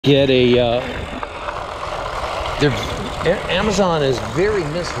get a Amazon is very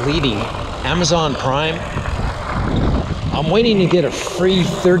misleading. Amazon Prime, I'm waiting to get a free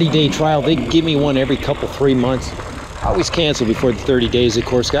 30-day trial. They give me one every couple 3 months. I always cancel before the 30 days, of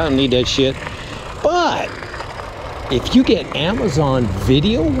course. I don't need that shit. But if you get Amazon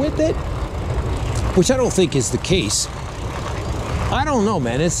Video with it, which I don't think is the case, I don't know,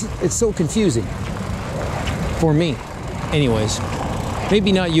 man. It's so confusing for me. Anyways,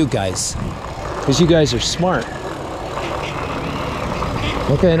 maybe not you guys, because you guys are smart.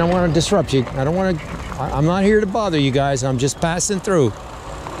 Okay, I don't want to disrupt you. I'm not here to bother you guys. I'm just passing through.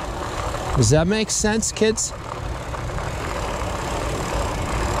 Does that make sense, kids?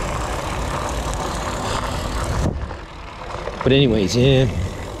 But anyways, yeah.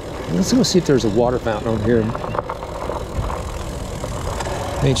 Let's go see if there's a water fountain over here.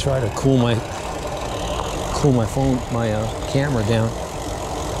 May try to cool my phone, camera down.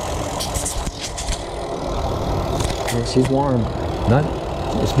 Yeah, she's warm.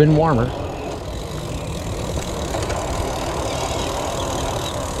 It's been warmer.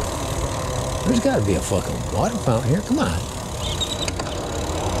 There's got to be a fucking water fountain here. Come on.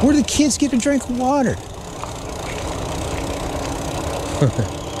 Where do the kids get to drink water?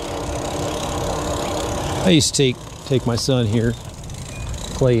 I used to take my son here,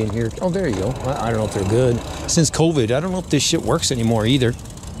 play in here. Oh, there you go. I don't know if they're good. Since COVID, I don't know if this shit works anymore either.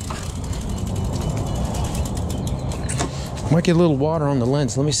 Might get a little water on the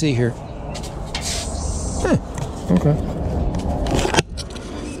lens. Let me see here. Okay.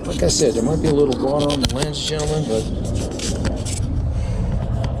 Like I said, there might be a little water on the lens, gentlemen, but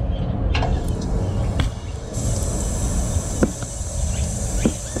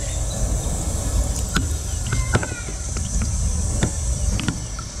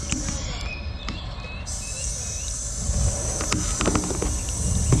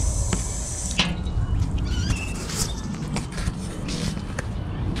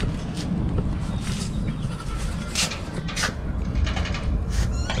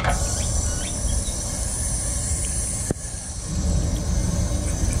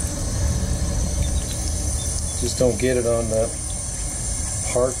just don't get it on the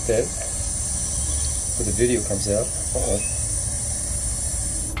part that where the video comes out.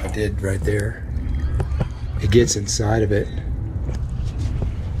 I did right there. It gets inside of it.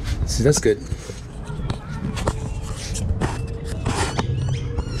 See, that's good.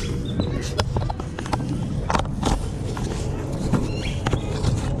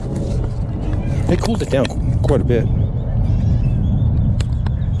 They cooled it down quite a bit.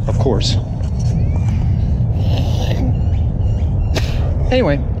 Of course.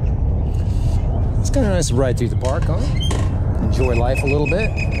 Anyway, it's kind of nice to ride through the park, huh? Enjoy life a little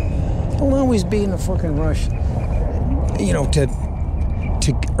bit. Don't always be in a fucking rush, you know, to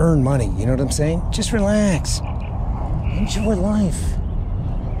earn money. You know what I'm saying? Just relax. Enjoy life.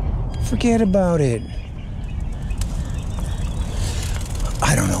 Forget about it.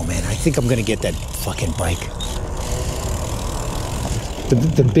 I don't know, man. I think I'm gonna get that fucking bike.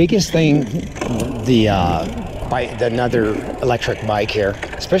 The biggest thing, another electric bike here,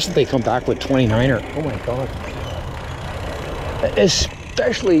 especially if they come back with 29er. Oh my god.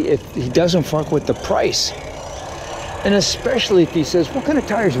 Especially if he doesn't fuck with the price. And especially if he says, what kind of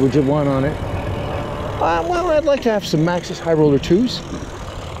tires would you want on it? Well, I'd like to have some Maxxis high roller 2s.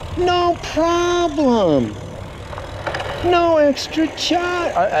 No problem. No extra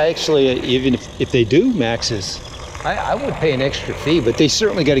charge. Actually, even if they do Maxxis, I would pay an extra fee, but they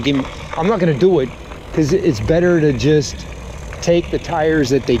certainly got to give me, I'm not going to do it, because it's better to just take the tires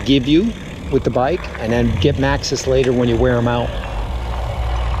that they give you with the bike and then get Maxxis later when you wear them out.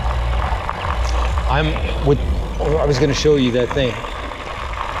 I was going to show you that thing.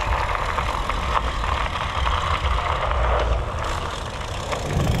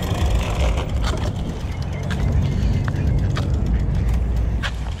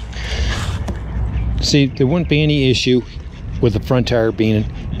 See, there wouldn't be any issue with the front tire being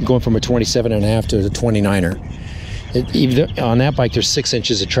going from a 27.5 to a 29er. Even on that bike, there's 6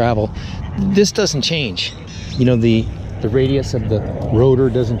 inches of travel. This doesn't change. You know, the radius of the rotor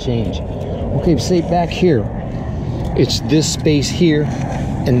doesn't change. Okay, say back here, it's this space here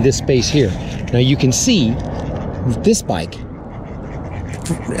and this space here. Now you can see this bike,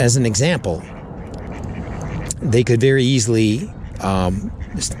 as an example, they could very easily,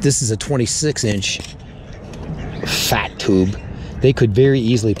 this is a 26-inch fat tube. They could very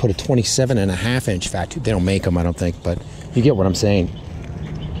easily put a 27.5-inch fat tube. They don't make them, I don't think, but you get what I'm saying.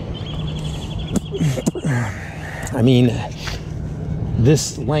 I mean,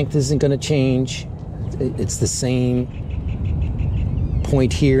 this length isn't going to change. It's the same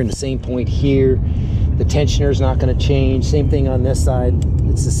point here and the same point here. The tensioner is not going to change. Same thing on this side.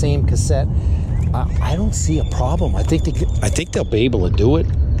 It's the same cassette. I don't see a problem. I think they'll be able to do it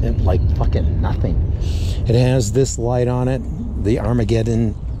and like fucking nothing. It has this light on it, the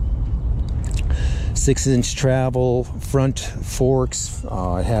Armageddon 6-inch travel, front forks.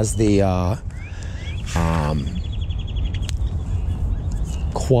 It has the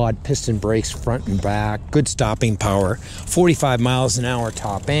quad piston brakes front and back, good stopping power, 45 miles an hour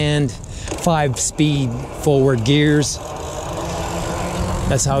top end, 5-speed forward gears.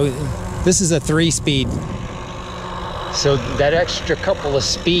 That's how, this is a 3-speed. So that extra couple of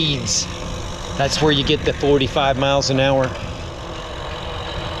speeds, that's where you get the 45 miles an hour.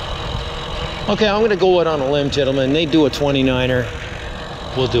 Okay, I'm gonna go out on a limb, gentlemen. They do a 29er,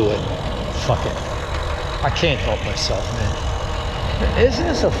 we'll do it. Fuck it. I can't help myself, man. Isn't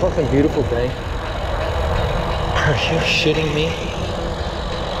this a fucking beautiful day? Are you shitting me?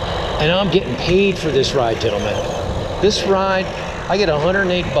 And I'm getting paid for this ride, gentlemen. This ride, I get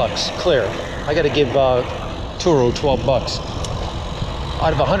 108 bucks clear. I got to give Turo 12 bucks.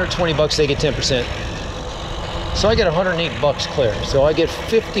 Out of 120 bucks, they get 10%. So I get 108 bucks clear. So I get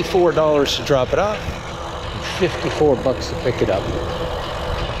 $54 to drop it off, and 54 bucks to pick it up.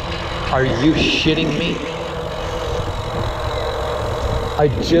 Are you shitting me? I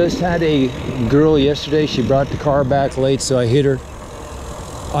just had a girl yesterday. She brought the car back late, so I hit her.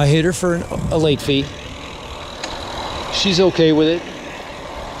 I hit her for a late fee. She's okay with it.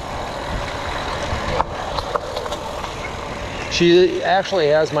 She actually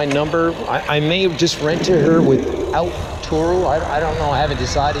has my number. I may have just rented her without Turo. I don't know. I haven't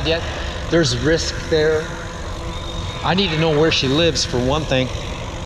decided yet. There's risk there. I need to know where she lives for one thing.